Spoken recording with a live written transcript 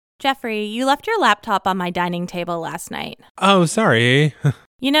Jeffrey, you left your laptop on my dining table last night. Oh, sorry.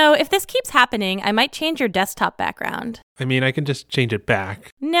 You know, if this keeps happening, I might change your desktop background. I mean, I can just change it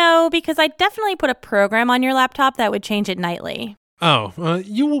back. No, because I definitely put a program on your laptop that would change it nightly. Oh,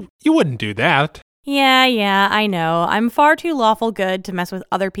 you wouldn't do that. Yeah, I know. I'm far too lawful good to mess with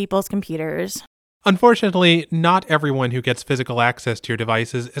other people's computers. Unfortunately, not everyone who gets physical access to your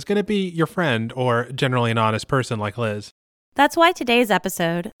devices is going to be your friend or generally an honest person like Liz. That's why today's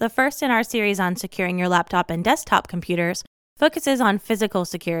episode, the first in our series on securing your laptop and desktop computers, focuses on physical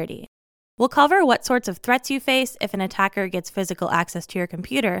security. We'll cover what sorts of threats you face if an attacker gets physical access to your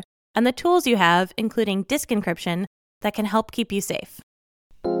computer, and the tools you have, including disk encryption, that can help keep you safe.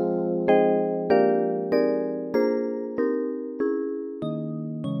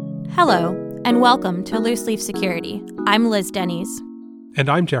 Hello, and welcome to Loose Leaf Security. I'm Liz Denny's. And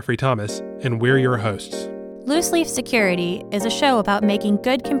I'm Jeffrey Thomas, and we're your hosts. Loose Leaf Security is a show about making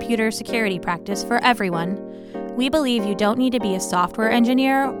good computer security practice for everyone. We believe you don't need to be a software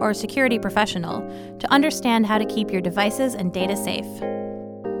engineer or security professional to understand how to keep your devices and data safe.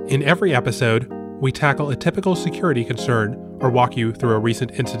 In every episode, we tackle a typical security concern or walk you through a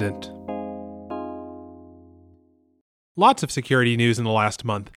recent incident. Lots of security news in the last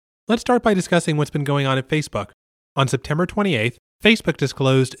month. Let's start by discussing what's been going on at Facebook. On September 28th, Facebook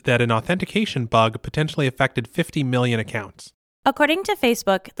disclosed that an authentication bug potentially affected 50 million accounts. According to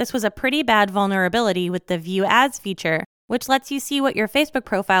Facebook, this was a pretty bad vulnerability with the View As feature, which lets you see what your Facebook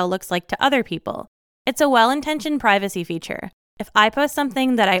profile looks like to other people. It's a well-intentioned privacy feature. If I post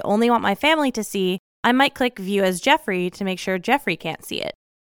something that I only want my family to see, I might click View As Jeffrey to make sure Jeffrey can't see it.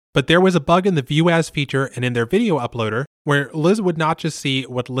 But there was a bug in the View As feature and in their video uploader where Liz would not just see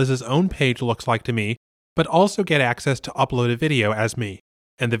what Liz's own page looks like to me, but also get access to upload a video as me.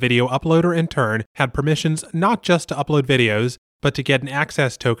 And the video uploader, in turn, had permissions not just to upload videos, but to get an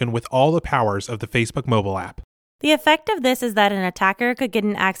access token with all the powers of the Facebook mobile app. The effect of this is that an attacker could get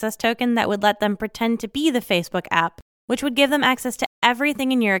an access token that would let them pretend to be the Facebook app, which would give them access to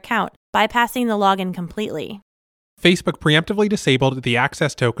everything in your account, bypassing the login completely. Facebook preemptively disabled the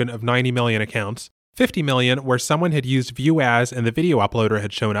access token of 90 million accounts, 50 million where someone had used View As and the video uploader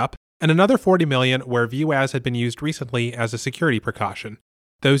had shown up, and another 40 million where View As had been used recently as a security precaution.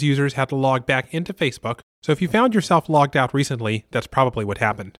 Those users had to log back into Facebook, so if you found yourself logged out recently, that's probably what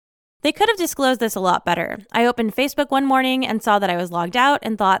happened. They could have disclosed this a lot better. I opened Facebook one morning and saw that I was logged out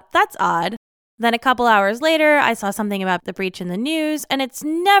and thought, that's odd. Then a couple hours later, I saw something about the breach in the news, and it's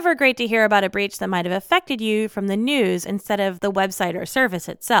never great to hear about a breach that might have affected you from the news instead of the website or service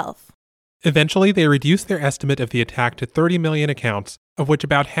itself. Eventually, they reduced their estimate of the attack to 30 million accounts, of which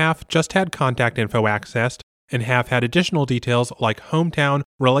about half just had contact info accessed, and half had additional details like hometown,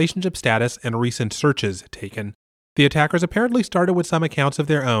 relationship status, and recent searches taken. The attackers apparently started with some accounts of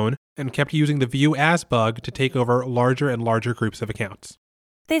their own and kept using the View As bug to take over larger and larger groups of accounts.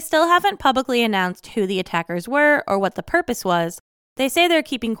 They still haven't publicly announced who the attackers were or what the purpose was. They say they're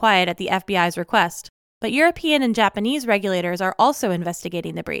keeping quiet at the FBI's request, but European and Japanese regulators are also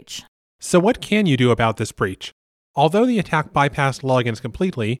investigating the breach. So what can you do about this breach? Although the attack bypassed logins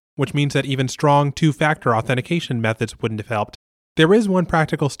completely, which means that even strong two-factor authentication methods wouldn't have helped, there is one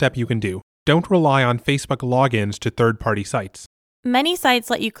practical step you can do. Don't rely on Facebook logins to third-party sites. Many sites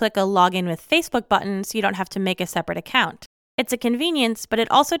let you click a Login with Facebook button so you don't have to make a separate account. It's a convenience, but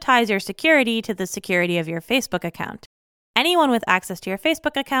it also ties your security to the security of your Facebook account. Anyone with access to your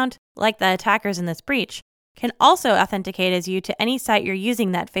Facebook account, like the attackers in this breach, can also authenticate as you to any site you're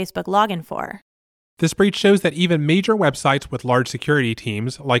using that Facebook login for. This breach shows that even major websites with large security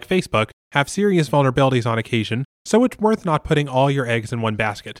teams, like Facebook, have serious vulnerabilities on occasion, so it's worth not putting all your eggs in one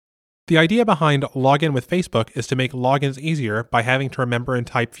basket. The idea behind Login with Facebook is to make logins easier by having to remember and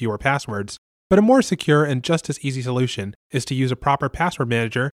type fewer passwords, but a more secure and just as easy solution is to use a proper password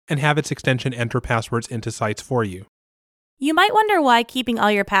manager and have its extension enter passwords into sites for you. You might wonder why keeping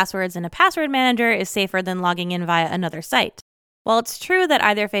all your passwords in a password manager is safer than logging in via another site. While it's true that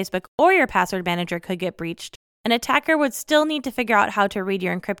either Facebook or your password manager could get breached, an attacker would still need to figure out how to read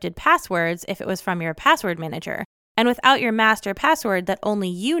your encrypted passwords if it was from your password manager. And without your master password that only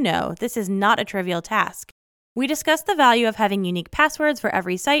you know, this is not a trivial task. We discussed the value of having unique passwords for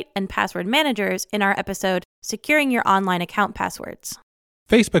every site and password managers in our episode, Securing Your Online Account Passwords.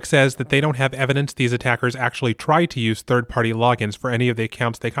 Facebook says that they don't have evidence these attackers actually tried to use third-party logins for any of the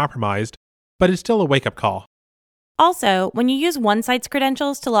accounts they compromised, but it's still a wake-up call. Also, when you use one site's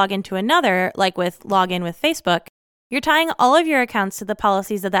credentials to log into another, like with Login with Facebook, you're tying all of your accounts to the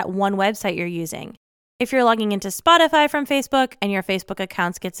policies of that one website you're using. If you're logging into Spotify from Facebook and your Facebook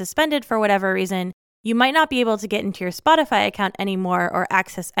accounts get suspended for whatever reason, You might not be able to get into your Spotify account anymore or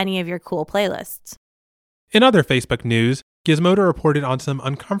access any of your cool playlists. In other Facebook news, Gizmodo reported on some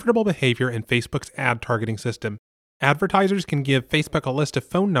uncomfortable behavior in Facebook's ad targeting system. Advertisers can give Facebook a list of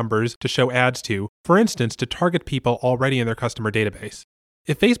phone numbers to show ads to, for instance, to target people already in their customer database.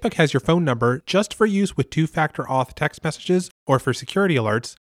 If Facebook has your phone number just for use with two-factor auth text messages or for security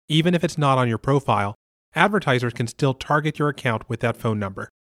alerts, even if it's not on your profile, advertisers can still target your account with that phone number.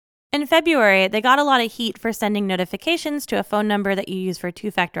 In February, they got a lot of heat for sending notifications to a phone number that you use for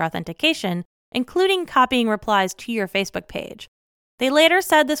two-factor authentication, including copying replies to your Facebook page. They later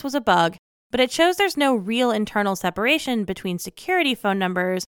said this was a bug, but it shows there's no real internal separation between security phone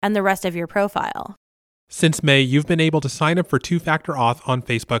numbers and the rest of your profile. Since May, you've been able to sign up for two-factor auth on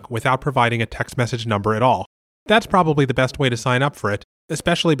Facebook without providing a text message number at all. That's probably the best way to sign up for it,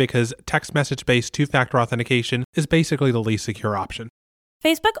 especially because text message-based two-factor authentication is basically the least secure option.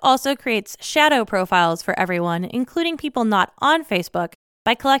 Facebook also creates shadow profiles for everyone, including people not on Facebook,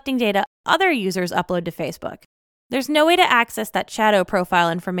 by collecting data other users upload to Facebook. There's no way to access that shadow profile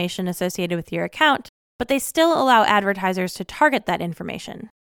information associated with your account, but they still allow advertisers to target that information.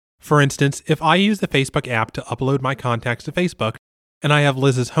 For instance, if I use the Facebook app to upload my contacts to Facebook, and I have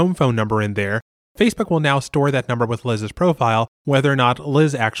Liz's home phone number in there, Facebook will now store that number with Liz's profile, whether or not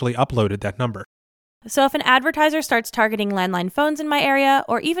Liz actually uploaded that number. So if an advertiser starts targeting landline phones in my area,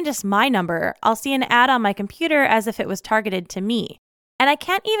 or even just my number, I'll see an ad on my computer as if it was targeted to me. And I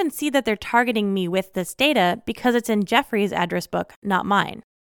can't even see that they're targeting me with this data because it's in Jeffrey's address book, not mine.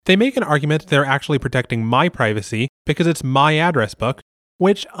 They make an argument they're actually protecting my privacy because it's my address book,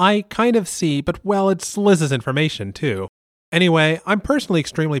 which I kind of see, but well, it's Liz's information too. Anyway, I'm personally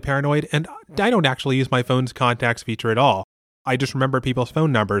extremely paranoid, and I don't actually use my phone's contacts feature at all. I just remember people's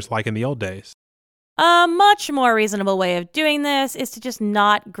phone numbers like in the old days. A much more reasonable way of doing this is to just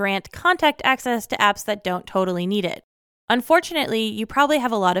not grant contact access to apps that don't totally need it. Unfortunately, you probably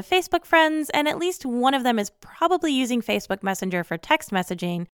have a lot of Facebook friends, and at least one of them is probably using Facebook Messenger for text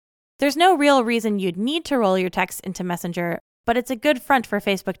messaging. There's no real reason you'd need to roll your text into Messenger, but it's a good front for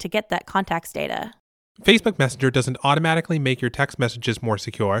Facebook to get that contacts data. Facebook Messenger doesn't automatically make your text messages more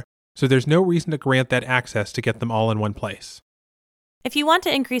secure, so there's no reason to grant that access to get them all in one place. If you want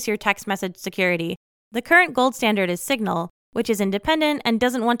to increase your text message security, the current gold standard is Signal, which is independent and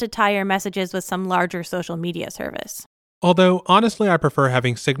doesn't want to tie your messages with some larger social media service. Although, honestly, I prefer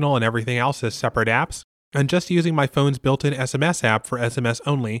having Signal and everything else as separate apps, and just using my phone's built-in SMS app for SMS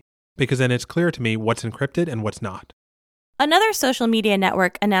only, because then it's clear to me what's encrypted and what's not. Another social media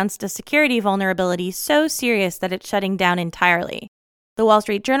network announced a security vulnerability so serious that it's shutting down entirely. The Wall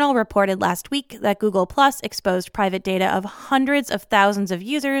Street Journal reported last week that Google Plus exposed private data of hundreds of thousands of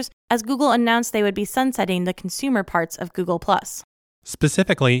users as Google announced they would be sunsetting the consumer parts of Google Plus.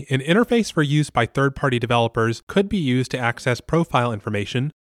 Specifically, an interface for use by third-party developers could be used to access profile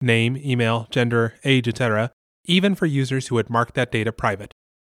information, name, email, gender, age, etc., even for users who had marked that data private.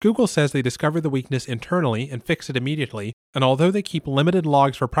 Google says they discovered the weakness internally and fixed it immediately, and although they keep limited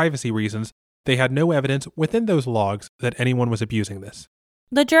logs for privacy reasons, they had no evidence within those logs that anyone was abusing this.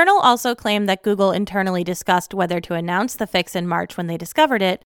 The Journal also claimed that Google internally discussed whether to announce the fix in March when they discovered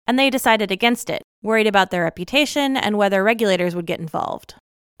it, and they decided against it, worried about their reputation and whether regulators would get involved.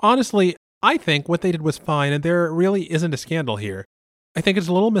 Honestly, I think what they did was fine, and there really isn't a scandal here. I think it's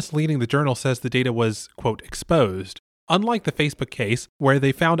a little misleading the Journal says the data was, quote, exposed. Unlike the Facebook case, where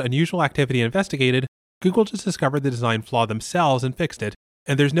they found unusual activity and investigated, Google just discovered the design flaw themselves and fixed it,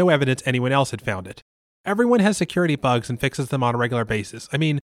 and there's no evidence anyone else had found it. Everyone has security bugs and fixes them on a regular basis. I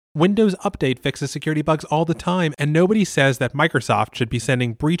mean, Windows Update fixes security bugs all the time, and nobody says that Microsoft should be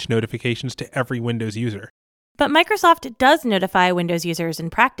sending breach notifications to every Windows user. But Microsoft does notify Windows users in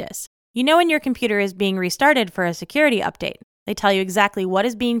practice. You know when your computer is being restarted for a security update. They tell you exactly what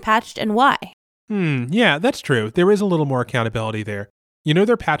is being patched and why. Yeah, that's true. There is a little more accountability there. You know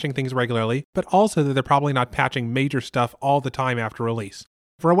they're patching things regularly, but also that they're probably not patching major stuff all the time after release.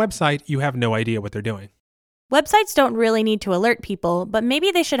 For a website, you have no idea what they're doing. Websites don't really need to alert people, but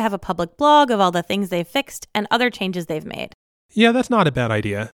maybe they should have a public blog of all the things they've fixed and other changes they've made. Yeah, that's not a bad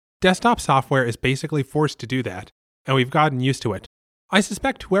idea. Desktop software is basically forced to do that, and we've gotten used to it. I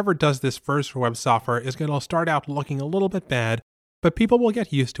suspect whoever does this first for web software is going to start out looking a little bit bad, but people will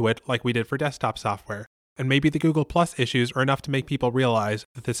get used to it like we did for desktop software, and maybe the Google Plus issues are enough to make people realize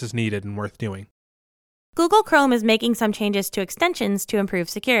that this is needed and worth doing. Google Chrome is making some changes to extensions to improve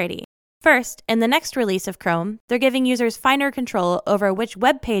security. First, in the next release of Chrome, they're giving users finer control over which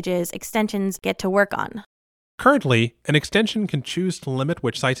web pages extensions get to work on. Currently, an extension can choose to limit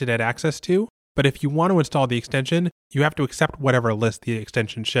which sites it had access to, but if you want to install the extension, you have to accept whatever list the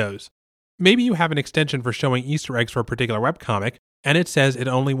extension shows. Maybe you have an extension for showing Easter eggs for a particular webcomic, and it says it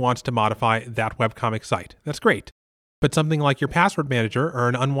only wants to modify that webcomic site. That's great. But something like your password manager or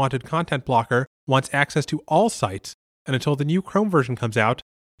an unwanted content blocker wants access to all sites, and until the new Chrome version comes out,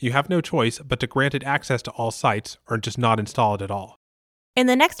 you have no choice but to grant it access to all sites or just not install it at all. In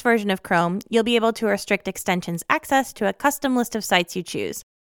the next version of Chrome, you'll be able to restrict extensions access to a custom list of sites you choose,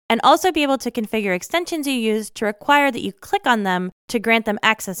 and also be able to configure extensions you use to require that you click on them to grant them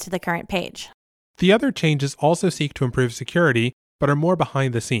access to the current page. The other changes also seek to improve security, but are more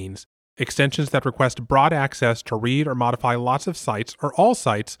behind the scenes. Extensions that request broad access to read or modify lots of sites or all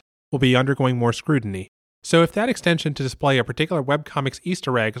sites will be undergoing more scrutiny. So if that extension to display a particular webcomic's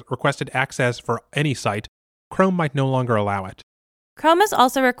Easter eggs requested access for any site, Chrome might no longer allow it. Chrome is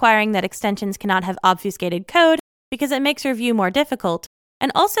also requiring that extensions cannot have obfuscated code because it makes review more difficult,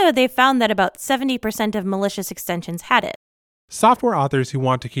 and also they've found that about 70% of malicious extensions had it. Software authors who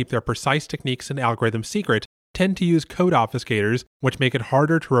want to keep their precise techniques and algorithms secret tend to use code obfuscators, which make it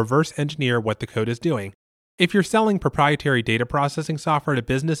harder to reverse engineer what the code is doing. If you're selling proprietary data processing software to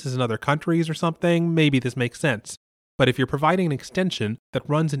businesses in other countries or something, maybe this makes sense. But if you're providing an extension that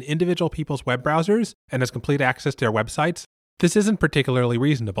runs in individual people's web browsers and has complete access to their websites, this isn't particularly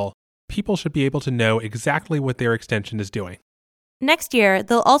reasonable. People should be able to know exactly what their extension is doing. Next year,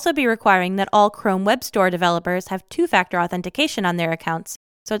 they'll also be requiring that all Chrome Web Store developers have two-factor authentication on their accounts,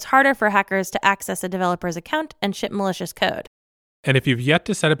 so it's harder for hackers to access a developer's account and ship malicious code. And if you've yet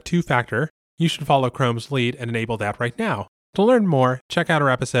to set up two-factor, you should follow Chrome's lead and enable that right now. To learn more, check out our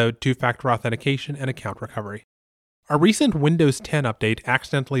episode, Two-Factor Authentication and Account Recovery. A recent Windows 10 update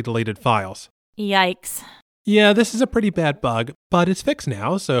accidentally deleted files. Yikes. Yeah, this is a pretty bad bug, but it's fixed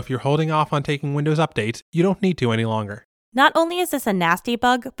now, so if you're holding off on taking Windows updates, you don't need to any longer. Not only is this a nasty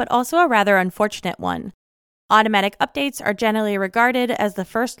bug, but also a rather unfortunate one. Automatic updates are generally regarded as the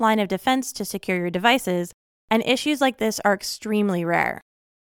first line of defense to secure your devices, and issues like this are extremely rare.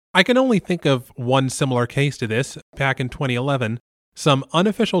 I can only think of one similar case to this. Back in 2011, some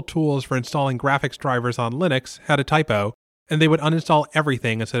unofficial tools for installing graphics drivers on Linux had a typo, and they would uninstall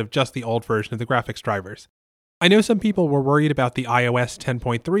everything instead of just the old version of the graphics drivers. I know some people were worried about the iOS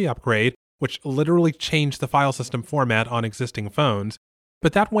 10.3 upgrade, which literally changed the file system format on existing phones,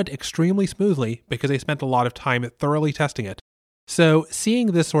 but that went extremely smoothly because they spent a lot of time thoroughly testing it. So seeing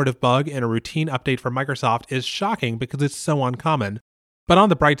this sort of bug in a routine update for Microsoft is shocking because it's so uncommon. But on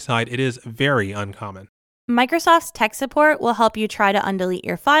the bright side, it is very uncommon. Microsoft's tech support will help you try to undelete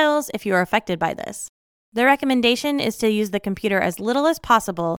your files if you are affected by this. Their recommendation is to use the computer as little as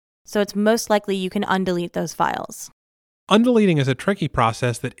possible, so it's most likely you can undelete those files. Undeleting is a tricky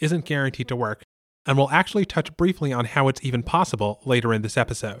process that isn't guaranteed to work, and we'll actually touch briefly on how it's even possible later in this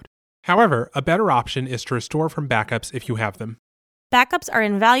episode. However, a better option is to restore from backups if you have them. Backups are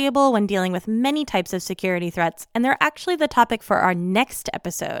invaluable when dealing with many types of security threats, and they're actually the topic for our next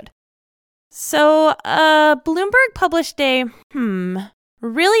episode. So, Bloomberg published a,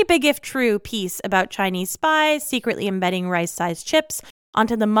 really big if true piece about Chinese spies secretly embedding rice-sized chips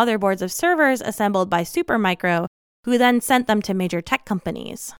onto the motherboards of servers assembled by Supermicro, who then sent them to major tech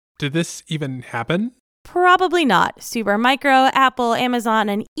companies. Did this even happen? Probably not. Supermicro, Apple, Amazon,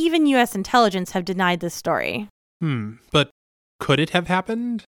 and even US intelligence have denied this story. But could it have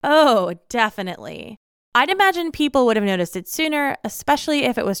happened? Oh, definitely. I'd imagine people would have noticed it sooner, especially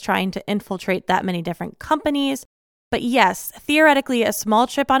if it was trying to infiltrate that many different companies. But yes, theoretically, a small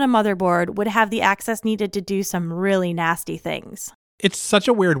chip on a motherboard would have the access needed to do some really nasty things. It's such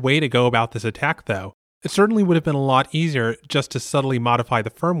a weird way to go about this attack, though. It certainly would have been a lot easier just to subtly modify the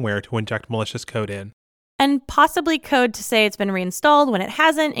firmware to inject malicious code in. And possibly code to say it's been reinstalled when it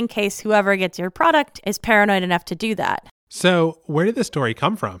hasn't, in case whoever gets your product is paranoid enough to do that. So, where did this story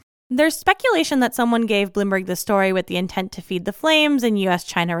come from? There's speculation that someone gave Bloomberg the story with the intent to feed the flames in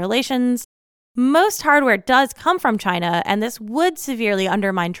US-China relations. Most hardware does come from China, and this would severely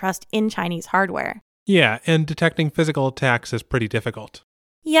undermine trust in Chinese hardware. Yeah, and detecting physical attacks is pretty difficult.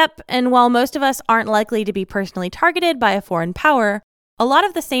 Yep, and while most of us aren't likely to be personally targeted by a foreign power, a lot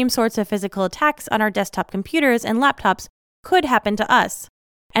of the same sorts of physical attacks on our desktop computers and laptops could happen to us.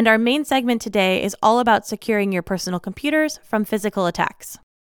 And our main segment today is all about securing your personal computers from physical attacks.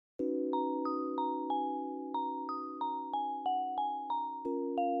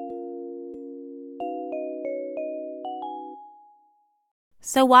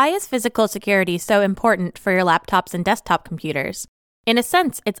 So why is physical security so important for your laptops and desktop computers? In a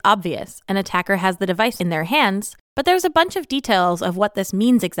sense, it's obvious. An attacker has the device in their hands, but there's a bunch of details of what this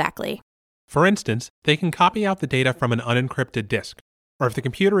means exactly. For instance, they can copy out the data from an unencrypted disk. Or if the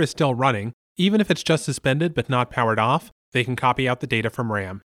computer is still running, even if it's just suspended but not powered off, they can copy out the data from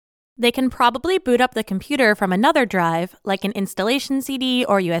RAM. They can probably boot up the computer from another drive, like an installation CD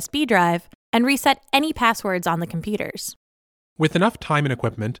or USB drive, and reset any passwords on the computers. With enough time and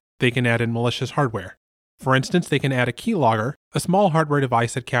equipment, they can add in malicious hardware. For instance, they can add a keylogger, a small hardware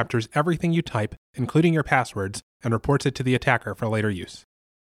device that captures everything you type, including your passwords, and reports it to the attacker for later use.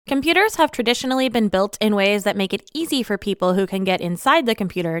 Computers have traditionally been built in ways that make it easy for people who can get inside the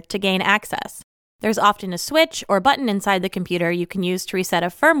computer to gain access. There's often a switch or button inside the computer you can use to reset a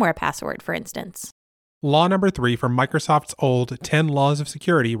firmware password, for instance. Law number 3 from Microsoft's old 10 Laws of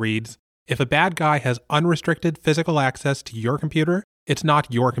Security reads, if a bad guy has unrestricted physical access to your computer, it's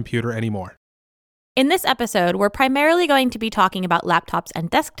not your computer anymore. In this episode, we're primarily going to be talking about laptops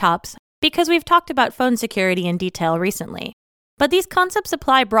and desktops because we've talked about phone security in detail recently. But these concepts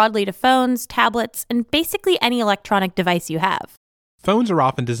apply broadly to phones, tablets, and basically any electronic device you have. Phones are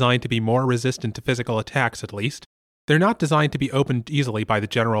often designed to be more resistant to physical attacks, at least. They're not designed to be opened easily by the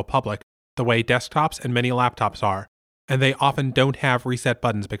general public, the way desktops and many laptops are, and they often don't have reset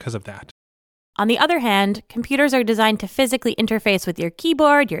buttons because of that. On the other hand, computers are designed to physically interface with your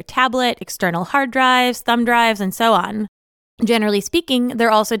keyboard, your tablet, external hard drives, thumb drives, and so on. Generally speaking, they're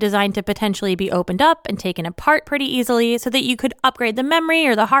also designed to potentially be opened up and taken apart pretty easily so that you could upgrade the memory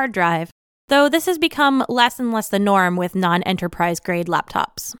or the hard drive, though this has become less and less the norm with non-enterprise grade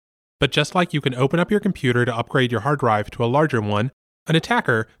laptops. But just like you can open up your computer to upgrade your hard drive to a larger one, an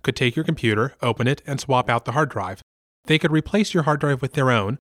attacker could take your computer, open it, and swap out the hard drive. They could replace your hard drive with their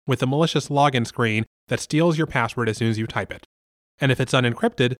own, with a malicious login screen that steals your password as soon as you type it. And if it's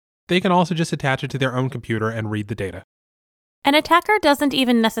unencrypted, they can also just attach it to their own computer and read the data. An attacker doesn't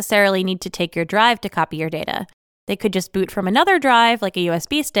even necessarily need to take your drive to copy your data. They could just boot from another drive, like a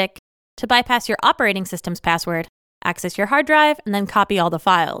USB stick, to bypass your operating system's password, access your hard drive, and then copy all the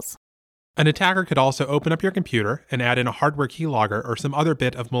files. An attacker could also open up your computer and add in a hardware keylogger or some other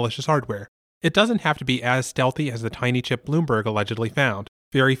bit of malicious hardware. It doesn't have to be as stealthy as the tiny chip Bloomberg allegedly found.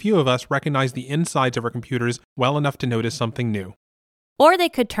 Very few of us recognize the insides of our computers well enough to notice something new. Or they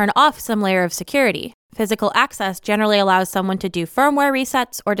could turn off some layer of security. Physical access generally allows someone to do firmware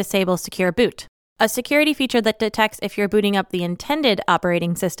resets or disable secure boot, a security feature that detects if you're booting up the intended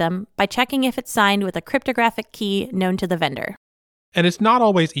operating system by checking if it's signed with a cryptographic key known to the vendor. And it's not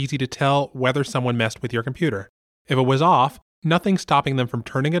always easy to tell whether someone messed with your computer. If it was off, nothing's stopping them from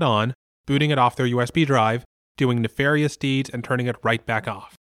turning it on, booting it off their USB drive, doing nefarious deeds, and turning it right back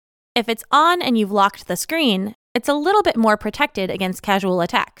off. If it's on and you've locked the screen, it's a little bit more protected against casual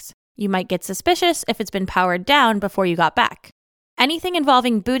attacks. You might get suspicious if it's been powered down before you got back. Anything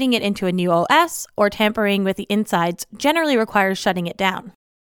involving booting it into a new OS or tampering with the insides generally requires shutting it down.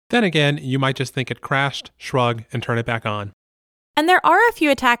 Then again, you might just think it crashed, shrug, and turn it back on. And there are a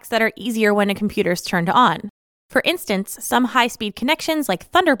few attacks that are easier when a computer's turned on. For instance, some high-speed connections like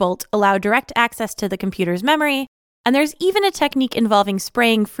Thunderbolt allow direct access to the computer's memory, and there's even a technique involving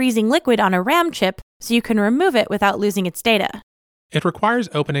spraying freezing liquid on a RAM chip so you can remove it without losing its data. It requires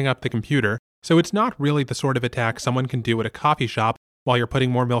opening up the computer, so it's not really the sort of attack someone can do at a coffee shop while you're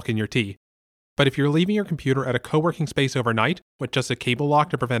putting more milk in your tea. But if you're leaving your computer at a co-working space overnight with just a cable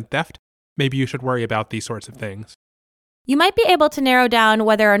lock to prevent theft, maybe you should worry about these sorts of things. You might be able to narrow down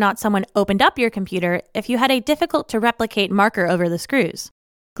whether or not someone opened up your computer if you had a difficult-to-replicate marker over the screws.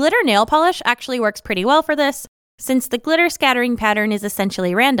 Glitter nail polish actually works pretty well for this, since the glitter scattering pattern is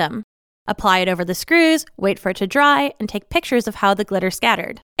essentially random. Apply it over the screws, wait for it to dry, and take pictures of how the glitter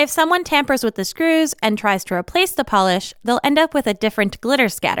scattered. If someone tampers with the screws and tries to replace the polish, they'll end up with a different glitter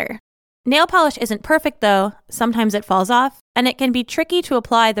scatter. Nail polish isn't perfect though, sometimes it falls off, and it can be tricky to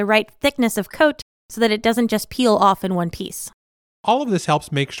apply the right thickness of coat so that it doesn't just peel off in one piece. All of this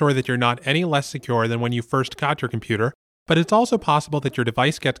helps make sure that you're not any less secure than when you first got your computer, but it's also possible that your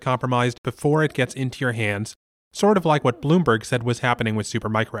device gets compromised before it gets into your hands, sort of like what Bloomberg said was happening with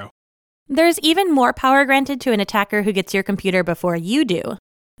Supermicro. There's even more power granted to an attacker who gets your computer before you do.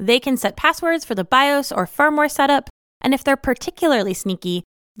 They can set passwords for the BIOS or firmware setup, and if they're particularly sneaky,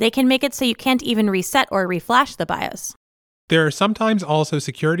 they can make it so you can't even reset or reflash the BIOS. There are sometimes also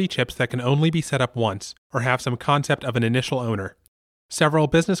security chips that can only be set up once, or have some concept of an initial owner. Several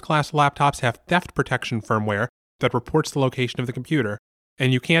business-class laptops have theft protection firmware that reports the location of the computer,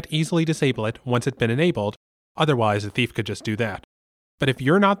 and you can't easily disable it once it's been enabled, otherwise a thief could just do that. But if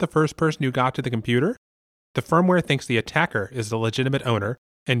you're not the first person who got to the computer, the firmware thinks the attacker is the legitimate owner,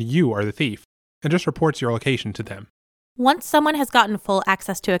 and you are the thief, and just reports your location to them. Once someone has gotten full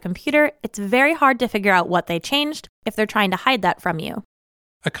access to a computer, it's very hard to figure out what they changed if they're trying to hide that from you.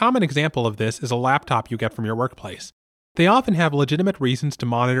 A common example of this is a laptop you get from your workplace. They often have legitimate reasons to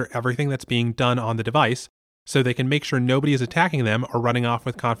monitor everything that's being done on the device, so they can make sure nobody is attacking them or running off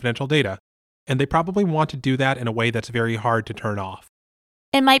with confidential data. And they probably want to do that in a way that's very hard to turn off.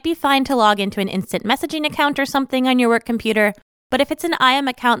 It might be fine to log into an instant messaging account or something on your work computer, but if it's an IM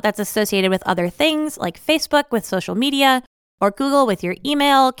account that's associated with other things like Facebook with social media or Google with your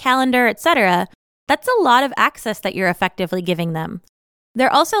email, calendar, etc., that's a lot of access that you're effectively giving them.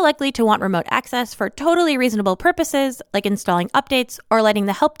 They're also likely to want remote access for totally reasonable purposes, like installing updates or letting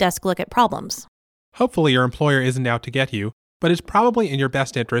the help desk look at problems. Hopefully your employer isn't out to get you, but it's probably in your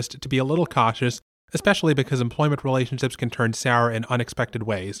best interest to be a little cautious, especially because employment relationships can turn sour in unexpected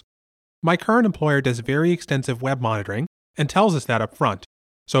ways. My current employer does very extensive web monitoring and tells us that up front,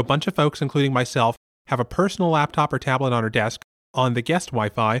 so a bunch of folks, including myself, have a personal laptop or tablet on our desk on the guest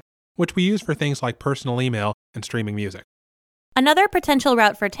Wi-Fi, which we use for things like personal email and streaming music. Another potential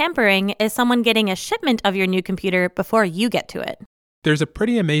route for tampering is someone getting a shipment of your new computer before you get to it. There's a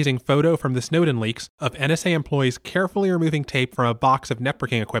pretty amazing photo from the Snowden leaks of NSA employees carefully removing tape from a box of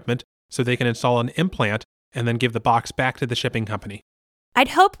networking equipment so they can install an implant and then give the box back to the shipping company. I'd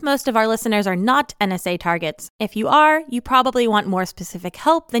hope most of our listeners are not NSA targets. If you are, you probably want more specific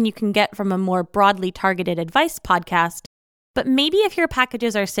help than you can get from a more broadly targeted advice podcast. But maybe if your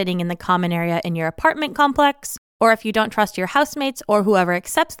packages are sitting in the common area in your apartment complex, or if you don't trust your housemates or whoever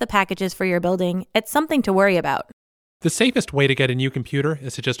accepts the packages for your building, it's something to worry about. The safest way to get a new computer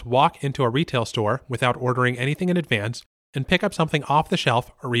is to just walk into a retail store without ordering anything in advance and pick up something off the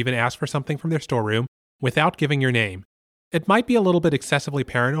shelf or even ask for something from their storeroom without giving your name. It might be a little bit excessively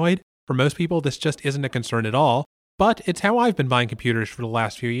paranoid. For most people, this just isn't a concern at all, but it's how I've been buying computers for the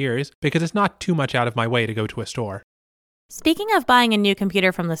last few years because it's not too much out of my way to go to a store. Speaking of buying a new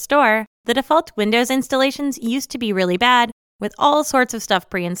computer from the store, the default Windows installations used to be really bad, with all sorts of stuff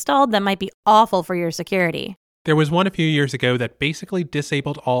pre-installed that might be awful for your security. There was one a few years ago that basically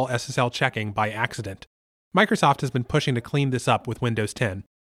disabled all SSL checking by accident. Microsoft has been pushing to clean this up with Windows 10.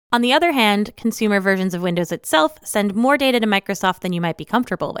 On the other hand, consumer versions of Windows itself send more data to Microsoft than you might be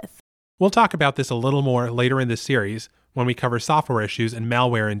comfortable with. We'll talk about this a little more later in this series when we cover software issues and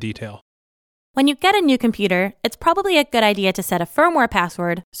malware in detail. When you get a new computer, it's probably a good idea to set a firmware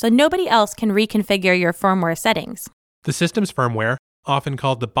password so nobody else can reconfigure your firmware settings. The system's firmware, often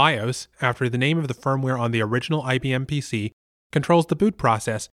called the BIOS after the name of the firmware on the original IBM PC, controls the boot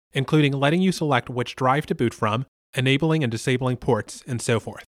process, including letting you select which drive to boot from, enabling and disabling ports, and so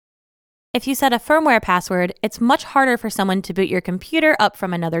forth. If you set a firmware password, it's much harder for someone to boot your computer up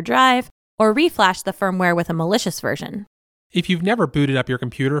from another drive or reflash the firmware with a malicious version. If you've never booted up your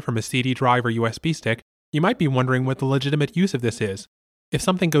computer from a CD drive or USB stick, you might be wondering what the legitimate use of this is. If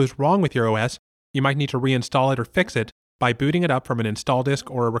something goes wrong with your OS, you might need to reinstall it or fix it by booting it up from an install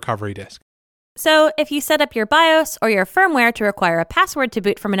disk or a recovery disk. So, if you set up your BIOS or your firmware to require a password to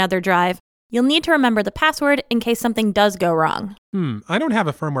boot from another drive, you'll need to remember the password in case something does go wrong. I don't have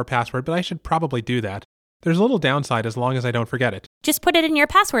a firmware password, but I should probably do that. There's little downside as long as I don't forget it. Just put it in your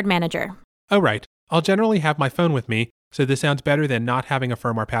password manager. Oh, right. I'll generally have my phone with me, so this sounds better than not having a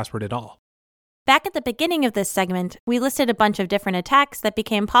firmware password at all. Back at the beginning of this segment, we listed a bunch of different attacks that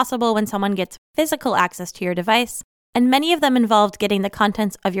became possible when someone gets physical access to your device, and many of them involved getting the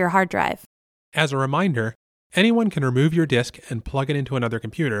contents of your hard drive. As a reminder, anyone can remove your disk and plug it into another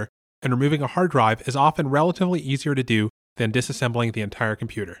computer, and removing a hard drive is often relatively easier to do than disassembling the entire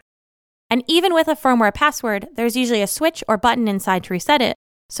computer. And even with a firmware password, there's usually a switch or button inside to reset it,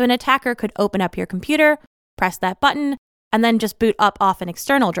 so an attacker could open up your computer, press that button, and then just boot up off an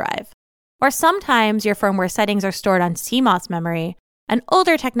external drive. Or sometimes your firmware settings are stored on CMOS memory, an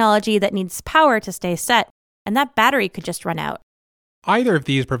older technology that needs power to stay set, and that battery could just run out. Either of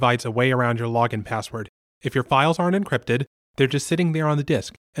these provides a way around your login password. If your files aren't encrypted, they're just sitting there on the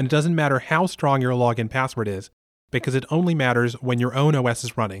disk, and it doesn't matter how strong your login password is, because it only matters when your own OS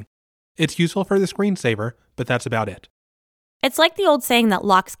is running. It's useful for the screensaver, but that's about it. It's like the old saying that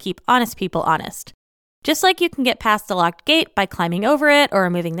locks keep honest people honest. Just like you can get past the locked gate by climbing over it or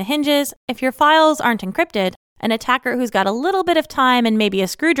removing the hinges, if your files aren't encrypted, an attacker who's got a little bit of time and maybe a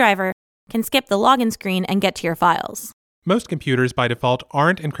screwdriver can skip the login screen and get to your files. Most computers by default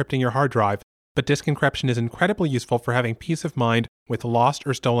aren't encrypting your hard drive, but disk encryption is incredibly useful for having peace of mind with lost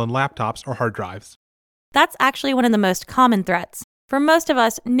or stolen laptops or hard drives. That's actually one of the most common threats. For most of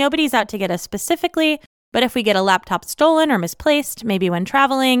us, nobody's out to get us specifically, but if we get a laptop stolen or misplaced, maybe when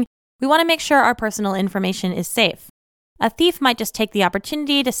traveling, we want to make sure our personal information is safe. A thief might just take the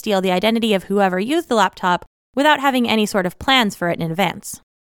opportunity to steal the identity of whoever used the laptop without having any sort of plans for it in advance.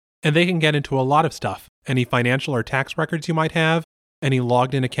 And they can get into a lot of stuff. Any financial or tax records you might have, any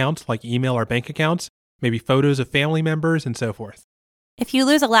logged in accounts like email or bank accounts, maybe photos of family members, and so forth. If you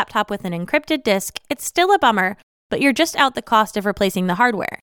lose a laptop with an encrypted disk, it's still a bummer, but you're just out the cost of replacing the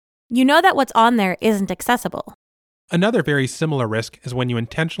hardware. You know that what's on there isn't accessible. Another very similar risk is when you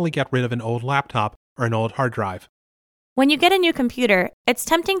intentionally get rid of an old laptop or an old hard drive. When you get a new computer, it's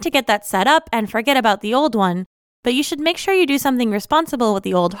tempting to get that set up and forget about the old one, but you should make sure you do something responsible with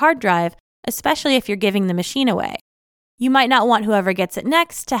the old hard drive, especially if you're giving the machine away. You might not want whoever gets it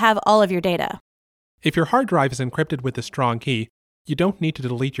next to have all of your data. If your hard drive is encrypted with a strong key, you don't need to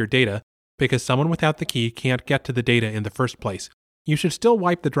delete your data because someone without the key can't get to the data in the first place. You should still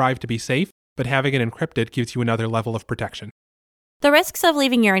wipe the drive to be safe, but having it encrypted gives you another level of protection. The risks of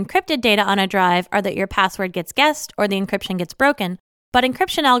leaving your encrypted data on a drive are that your password gets guessed or the encryption gets broken, but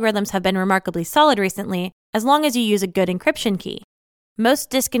encryption algorithms have been remarkably solid recently, as long as you use a good encryption key.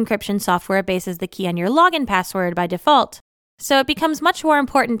 Most disk encryption software bases the key on your login password by default, so it becomes much more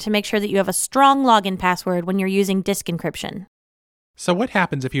important to make sure that you have a strong login password when you're using disk encryption. So what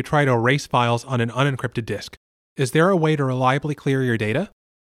happens if you try to erase files on an unencrypted disk? Is there a way to reliably clear your data?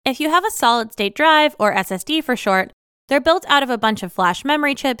 If you have a solid-state drive, or SSD for short, they're built out of a bunch of flash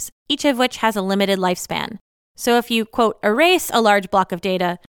memory chips, each of which has a limited lifespan. So if you, quote, erase a large block of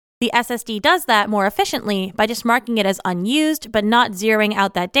data, the SSD does that more efficiently by just marking it as unused but not zeroing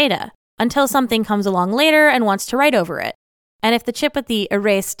out that data, until something comes along later and wants to write over it. And if the chip with the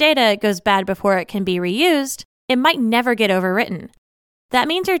erased data goes bad before it can be reused, it might never get overwritten. That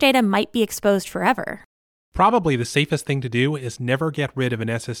means your data might be exposed forever. Probably the safest thing to do is never get rid of an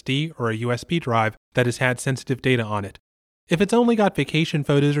SSD or a USB drive that has had sensitive data on it. If it's only got vacation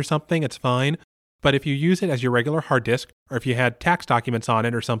photos or something, it's fine, but if you use it as your regular hard disk, or if you had tax documents on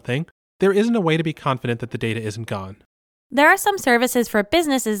it or something, there isn't a way to be confident that the data isn't gone. There are some services for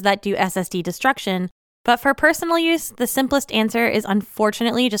businesses that do SSD destruction, but for personal use, the simplest answer is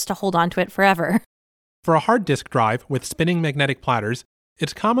unfortunately just to hold on to it forever. For a hard disk drive with spinning magnetic platters,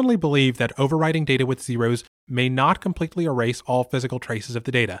 it's commonly believed that overwriting data with zeros may not completely erase all physical traces of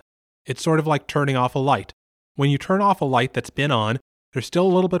the data. It's sort of like turning off a light. When you turn off a light that's been on, they're still a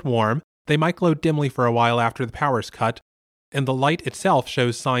little bit warm, they might glow dimly for a while after the power's cut, and the light itself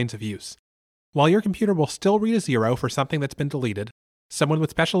shows signs of use. While your computer will still read a zero for something that's been deleted, someone with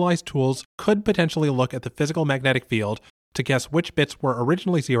specialized tools could potentially look at the physical magnetic field to guess which bits were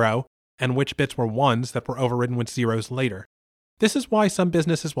originally zero and which bits were ones that were overridden with zeros later. This is why some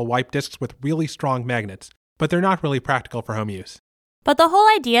businesses will wipe disks with really strong magnets, but they're not really practical for home use. But the whole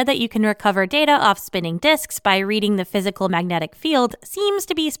idea that you can recover data off spinning disks by reading the physical magnetic field seems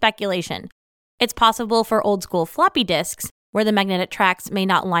to be speculation. It's possible for old-school floppy disks, where the magnetic tracks may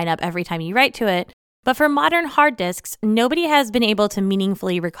not line up every time you write to it, but for modern hard disks, nobody has been able to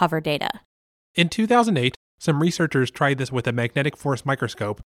meaningfully recover data. In 2008, some researchers tried this with a magnetic force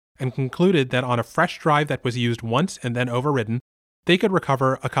microscope and concluded that on a fresh drive that was used once and then overridden, they could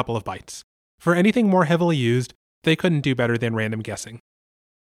recover a couple of bytes. For anything more heavily used, they couldn't do better than random guessing.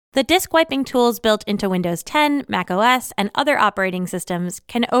 The disk wiping tools built into Windows 10, macOS, and other operating systems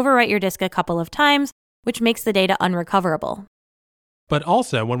can overwrite your disk a couple of times, which makes the data unrecoverable. But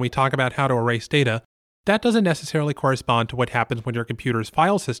also, when we talk about how to erase data, that doesn't necessarily correspond to what happens when your computer's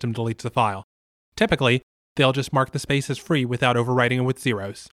file system deletes a file. Typically, they'll just mark the space as free without overwriting it with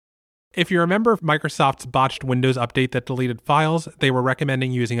zeros. If you remember Microsoft's botched Windows update that deleted files, they were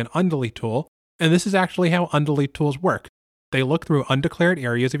recommending using an undelete tool, and this is actually how undelete tools work. They look through undeclared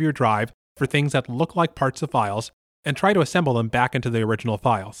areas of your drive for things that look like parts of files and try to assemble them back into the original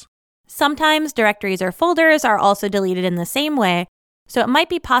files. Sometimes directories or folders are also deleted in the same way, so it might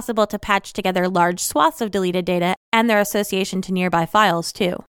be possible to patch together large swaths of deleted data and their association to nearby files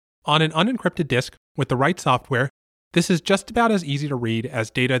too. On an unencrypted disk, with the right software, this is just about as easy to read as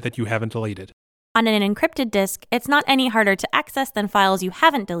data that you haven't deleted. On an encrypted disk, it's not any harder to access than files you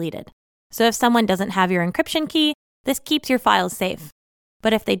haven't deleted. So if someone doesn't have your encryption key, this keeps your files safe.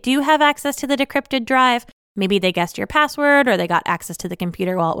 But if they do have access to the decrypted drive, maybe they guessed your password or they got access to the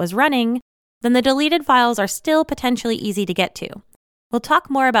computer while it was running, then the deleted files are still potentially easy to get to. We'll talk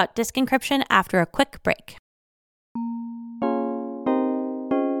more about disk encryption after a quick break.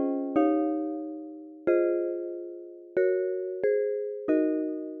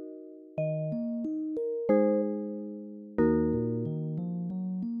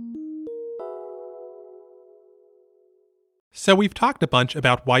 So we've talked a bunch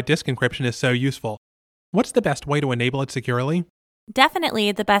about why disk encryption is so useful. What's the best way to enable it securely?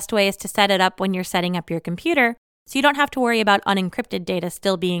 Definitely, the best way is to set it up when you're setting up your computer, so you don't have to worry about unencrypted data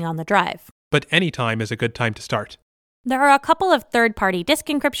still being on the drive. But any time is a good time to start. There are a couple of third-party disk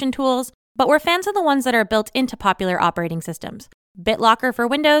encryption tools, but we're fans of the ones that are built into popular operating systems, BitLocker for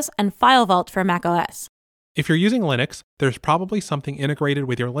Windows and FileVault for macOS. If you're using Linux, there's probably something integrated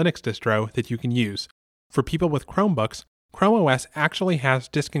with your Linux distro that you can use. For people with Chromebooks, Chrome OS actually has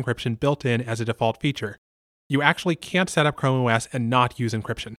disk encryption built in as a default feature. You actually can't set up Chrome OS and not use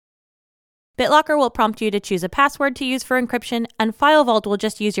encryption. BitLocker will prompt you to choose a password to use for encryption, and FileVault will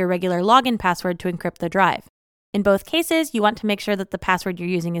just use your regular login password to encrypt the drive. In both cases, you want to make sure that the password you're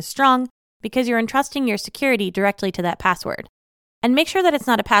using is strong because you're entrusting your security directly to that password. And make sure that it's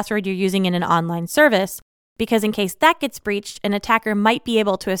not a password you're using in an online service, because in case that gets breached, an attacker might be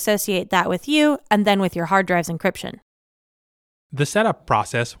able to associate that with you and then with your hard drive's encryption. The setup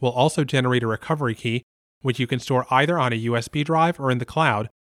process will also generate a recovery key, which you can store either on a USB drive or in the cloud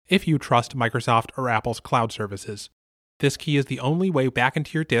if you trust Microsoft or Apple's cloud services. This key is the only way back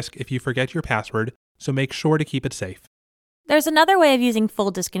into your disk if you forget your password, so make sure to keep it safe. There's another way of using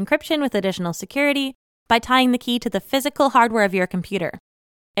full disk encryption with additional security by tying the key to the physical hardware of your computer.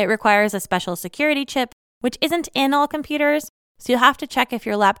 It requires a special security chip, which isn't in all computers, so you'll have to check if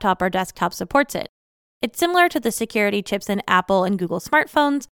your laptop or desktop supports it. It's similar to the security chips in Apple and Google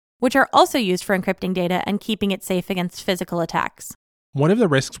smartphones, which are also used for encrypting data and keeping it safe against physical attacks. One of the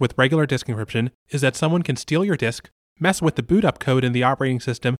risks with regular disk encryption is that someone can steal your disk, mess with the boot up code in the operating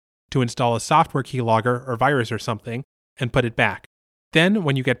system to install a software keylogger or virus or something, and put it back. Then,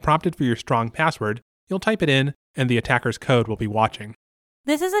 when you get prompted for your strong password, you'll type it in, and the attacker's code will be watching.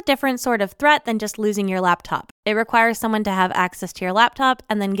 This is a different sort of threat than just losing your laptop. It requires someone to have access to your laptop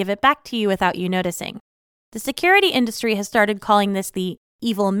and then give it back to you without you noticing. The security industry has started calling this the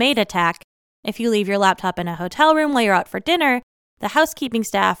evil maid attack. If you leave your laptop in a hotel room while you're out for dinner, the housekeeping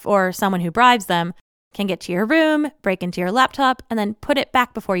staff or someone who bribes them can get to your room, break into your laptop, and then put it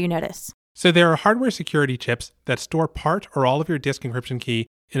back before you notice. So there are hardware security chips that store part or all of your disk encryption key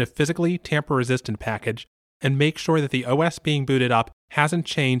in a physically tamper-resistant package and make sure that the OS being booted up hasn't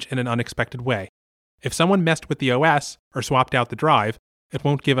changed in an unexpected way. If someone messed with the OS or swapped out the drive, it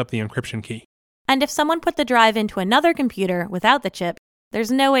won't give up the encryption key. And if someone put the drive into another computer without the chip,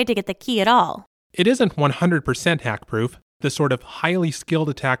 there's no way to get the key at all. It isn't 100% hack-proof. The sort of highly skilled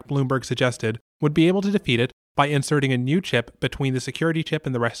attack Bloomberg suggested would be able to defeat it by inserting a new chip between the security chip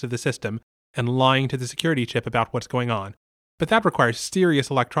and the rest of the system and lying to the security chip about what's going on. But that requires serious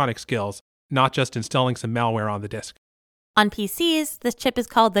electronic skills, not just installing some malware on the disk. On PCs, this chip is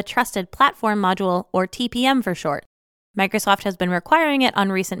called the Trusted Platform Module, or TPM for short. Microsoft has been requiring it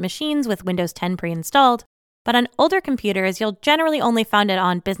on recent machines with Windows 10 pre-installed, but on older computers, you'll generally only find it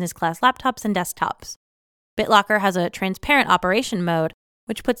on business-class laptops and desktops. BitLocker has a transparent operation mode,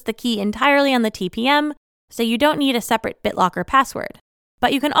 which puts the key entirely on the TPM, so you don't need a separate BitLocker password.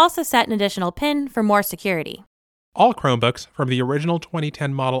 But you can also set an additional PIN for more security. All Chromebooks, from the original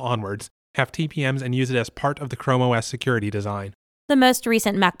 2010 model onwards, have TPMs and use it as part of the Chrome OS security design. The most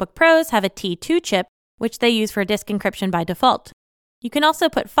recent MacBook Pros have a T2 chip, which they use for disk encryption by default. You can also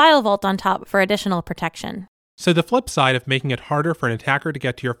put FileVault on top for additional protection. So the flip side of making it harder for an attacker to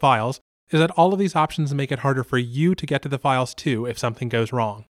get to your files is that all of these options make it harder for you to get to the files too if something goes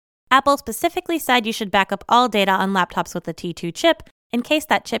wrong. Apple specifically said you should back up all data on laptops with the T2 chip in case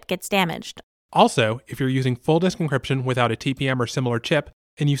that chip gets damaged. Also, if you're using full disk encryption without a TPM or similar chip,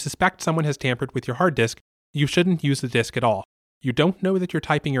 and you suspect someone has tampered with your hard disk, you shouldn't use the disk at all. You don't know that you're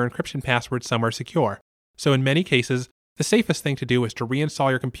typing your encryption password somewhere secure. So in many cases, the safest thing to do is to reinstall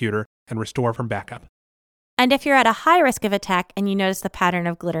your computer and restore from backup. And if you're at a high risk of attack and you notice the pattern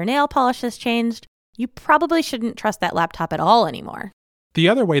of glitter nail polish has changed, you probably shouldn't trust that laptop at all anymore. The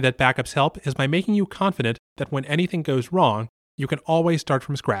other way that backups help is by making you confident that when anything goes wrong, you can always start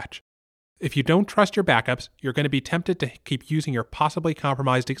from scratch. If you don't trust your backups, you're going to be tempted to keep using your possibly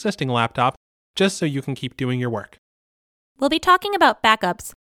compromised existing laptop just so you can keep doing your work. We'll be talking about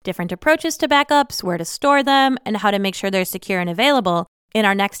backups, different approaches to backups, where to store them, and how to make sure they're secure and available in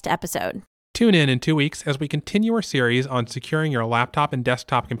our next episode. Tune in 2 weeks as we continue our series on securing your laptop and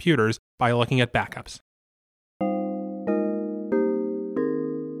desktop computers by looking at backups.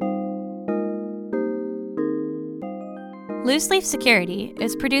 Loose Leaf Security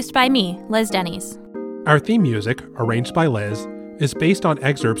is produced by me, Liz Denny's. Our theme music, arranged by Liz, is based on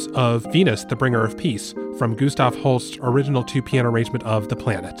excerpts of Venus, the Bringer of Peace, from Gustav Holst's original 2-piano arrangement of The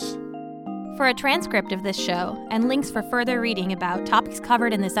Planets. For a transcript of this show and links for further reading about topics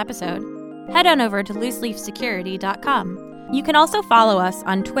covered in this episode, head on over to looseleafsecurity.com. You can also follow us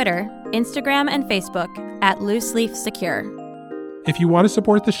on Twitter, Instagram, and Facebook at looseleafsecure. If you want to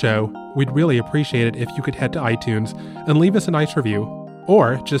support the show, we'd really appreciate it if you could head to iTunes and leave us a nice review,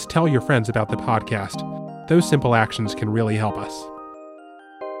 or just tell your friends about the podcast. Those simple actions can really help us.